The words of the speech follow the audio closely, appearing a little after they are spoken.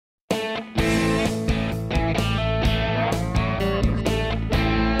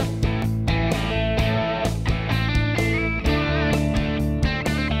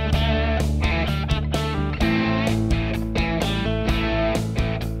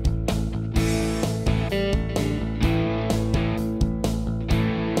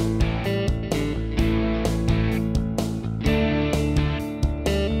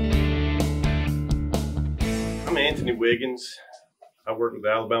Wiggins. I work with the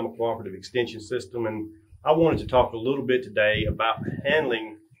Alabama Cooperative Extension System, and I wanted to talk a little bit today about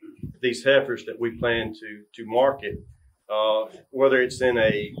handling these heifers that we plan to market, whether it's in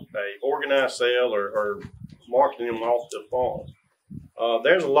a organized sale or marketing them off the farm.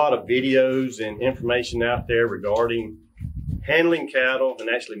 There's a lot of videos and information out there regarding handling cattle and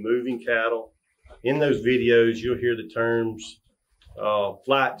actually moving cattle. In those videos, you'll hear the terms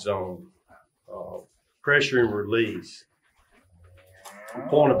flight zone, pressure and release,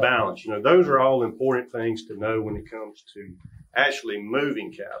 point of balance. You know, those are all important things to know when it comes to actually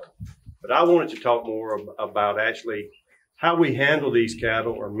moving cattle. But I wanted to talk more about actually how we handle these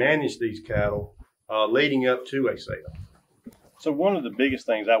cattle or manage these cattle leading up to a sale. So one of the biggest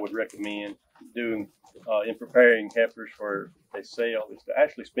things I would recommend doing in preparing heifers for a sale is to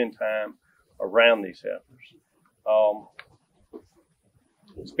actually spend time around these heifers.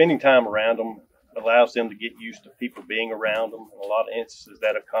 Spending time around them allows them to get used to people being around them. In a lot of instances,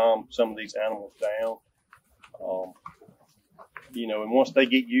 that'll calm some of these animals down. You know, and once they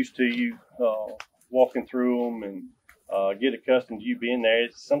get used to you walking through them and get accustomed to you being there,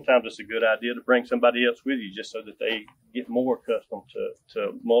 sometimes it's a good idea to bring somebody else with you just so that they get more accustomed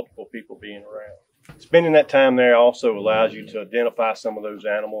to multiple people being around. Spending that time there also allows you to identify some of those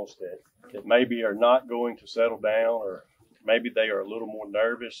animals that maybe are not going to settle down, or maybe they are a little more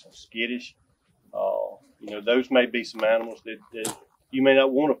nervous and skittish. You know, those may be some animals that you may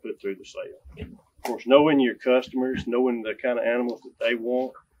not want to put through the sale. Of course, knowing your customers, knowing the kind of animals that they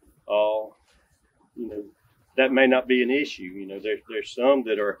want, you know, that may not be an issue. You know, there's some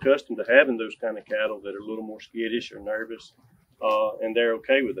that are accustomed to having those kind of cattle that are a little more skittish or nervous, and they're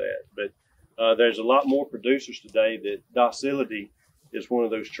okay with that. But there's a lot more producers today that docility is one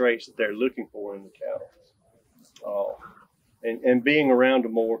of those traits that they're looking for in the cattle. And being around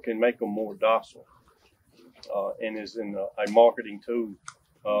them more can make them more docile, and is in a marketing tool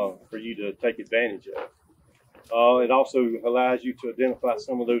for you to take advantage of. It also allows you to identify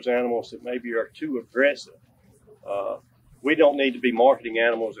some of those animals that maybe are too aggressive. We don't need to be marketing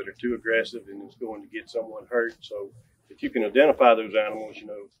animals that are too aggressive and it's going to get someone hurt. So if you can identify those animals, you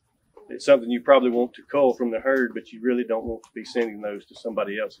know, it's something you probably want to cull from the herd, but you really don't want to be sending those to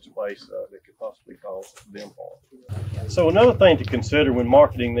somebody else's place that could possibly cause them harm. So another thing to consider when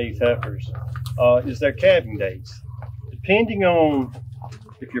marketing these heifers is their calving dates. Depending on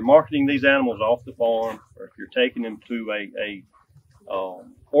if you're marketing these animals off the farm or if you're taking them to a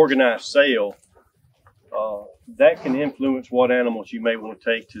organized sale, that can influence what animals you may want to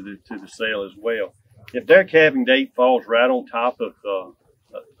take to the sale as well. If their calving date falls right on top of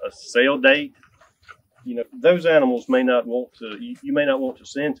a sale date, you know, those animals may not want to, you may not want to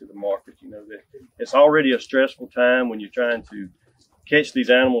send to the market. You know, that it's already a stressful time when you're trying to catch these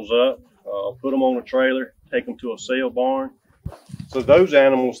animals up, put them on a trailer, take them to a sale barn. So those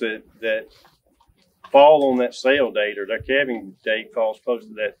animals that fall on that sale date, or their calving date falls close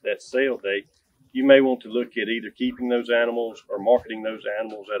to that sale date, you may want to look at either keeping those animals or marketing those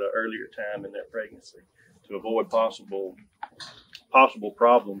animals at an earlier time in their pregnancy to avoid possible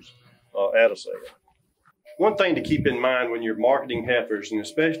problems at a sale. One thing to keep in mind when you're marketing heifers, and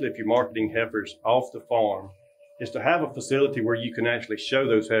especially if you're marketing heifers off the farm, is to have a facility where you can actually show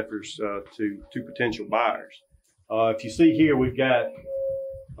those heifers to potential buyers. If you see here, we've got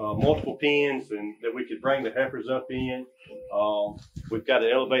multiple pens and that we could bring the heifers up in. We've got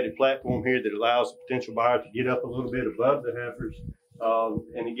an elevated platform here that allows the potential buyer to get up a little bit above the heifers,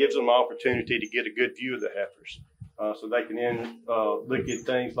 and it gives them an opportunity to get a good view of the heifers. So they can then look at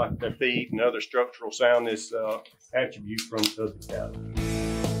things like their feet and other structural soundness attributes from the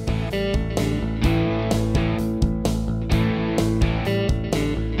cattle.